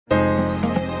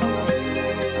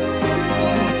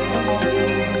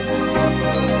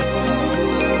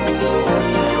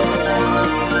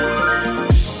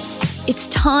It's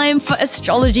time for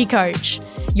Astrology Coach,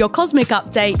 your cosmic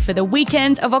update for the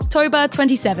weekend of October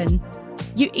 27.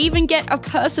 You even get a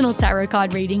personal tarot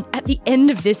card reading at the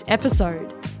end of this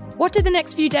episode. What do the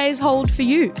next few days hold for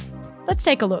you? Let's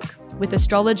take a look with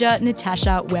astrologer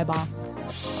Natasha Weber.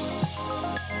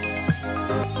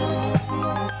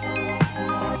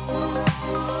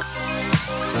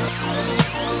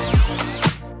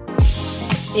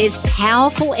 There's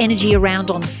powerful energy around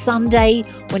on Sunday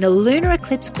when a lunar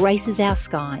eclipse graces our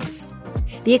skies.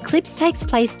 The eclipse takes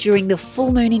place during the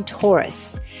full moon in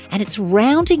Taurus, and it's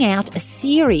rounding out a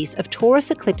series of Taurus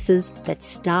eclipses that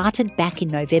started back in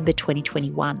November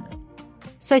 2021.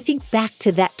 So think back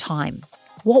to that time.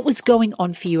 What was going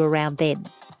on for you around then?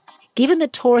 Given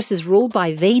that Taurus is ruled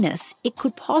by Venus, it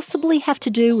could possibly have to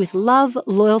do with love,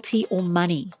 loyalty, or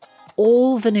money.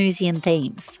 All Venusian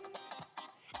themes.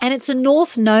 And it's a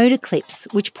North Node eclipse,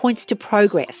 which points to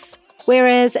progress,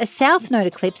 whereas a South Node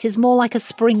eclipse is more like a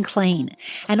spring clean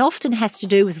and often has to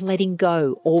do with letting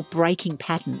go or breaking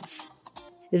patterns.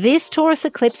 This Taurus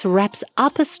eclipse wraps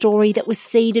up a story that was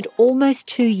seeded almost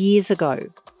 2 years ago.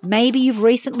 Maybe you've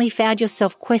recently found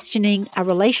yourself questioning a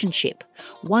relationship,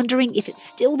 wondering if it's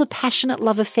still the passionate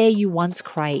love affair you once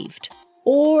craved,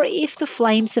 or if the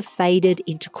flames have faded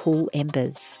into cool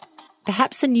embers.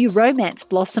 Perhaps a new romance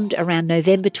blossomed around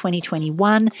November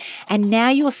 2021, and now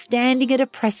you're standing at a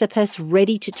precipice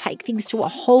ready to take things to a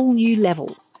whole new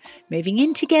level. Moving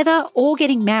in together or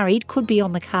getting married could be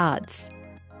on the cards.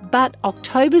 But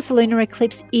October's lunar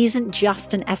eclipse isn't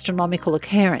just an astronomical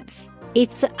occurrence.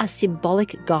 It's a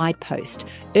symbolic guidepost,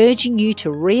 urging you to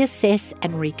reassess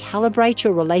and recalibrate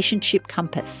your relationship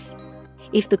compass.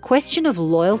 If the question of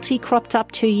loyalty cropped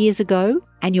up 2 years ago,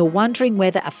 and you're wondering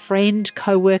whether a friend,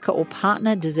 co-worker or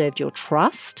partner deserved your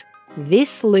trust,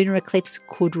 this lunar eclipse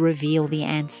could reveal the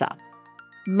answer.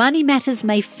 Money matters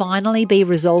may finally be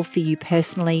resolved for you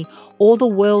personally or the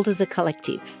world as a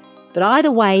collective. But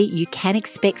either way, you can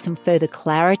expect some further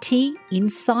clarity,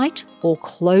 insight or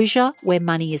closure where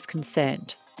money is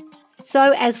concerned.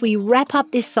 So as we wrap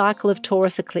up this cycle of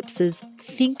Taurus eclipses,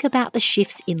 think about the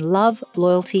shifts in love,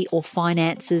 loyalty or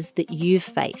finances that you've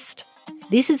faced.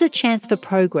 This is a chance for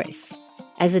progress,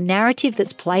 as a narrative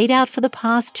that's played out for the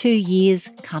past 2 years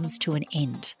comes to an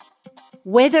end.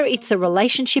 Whether it's a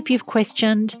relationship you've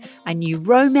questioned, a new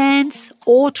romance,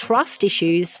 or trust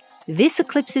issues, this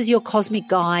eclipse is your cosmic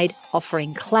guide,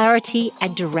 offering clarity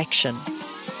and direction.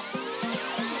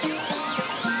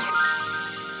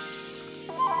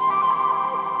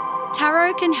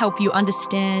 Tarot can help you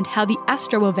understand how the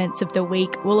astro events of the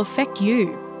week will affect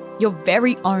you. Your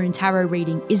very own tarot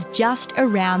reading is just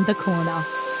around the corner.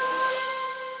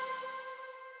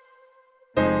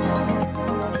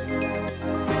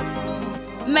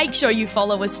 Make sure you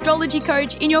follow Astrology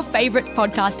Coach in your favourite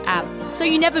podcast app so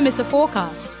you never miss a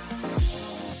forecast.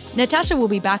 Natasha will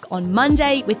be back on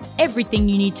Monday with everything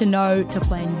you need to know to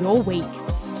plan your week.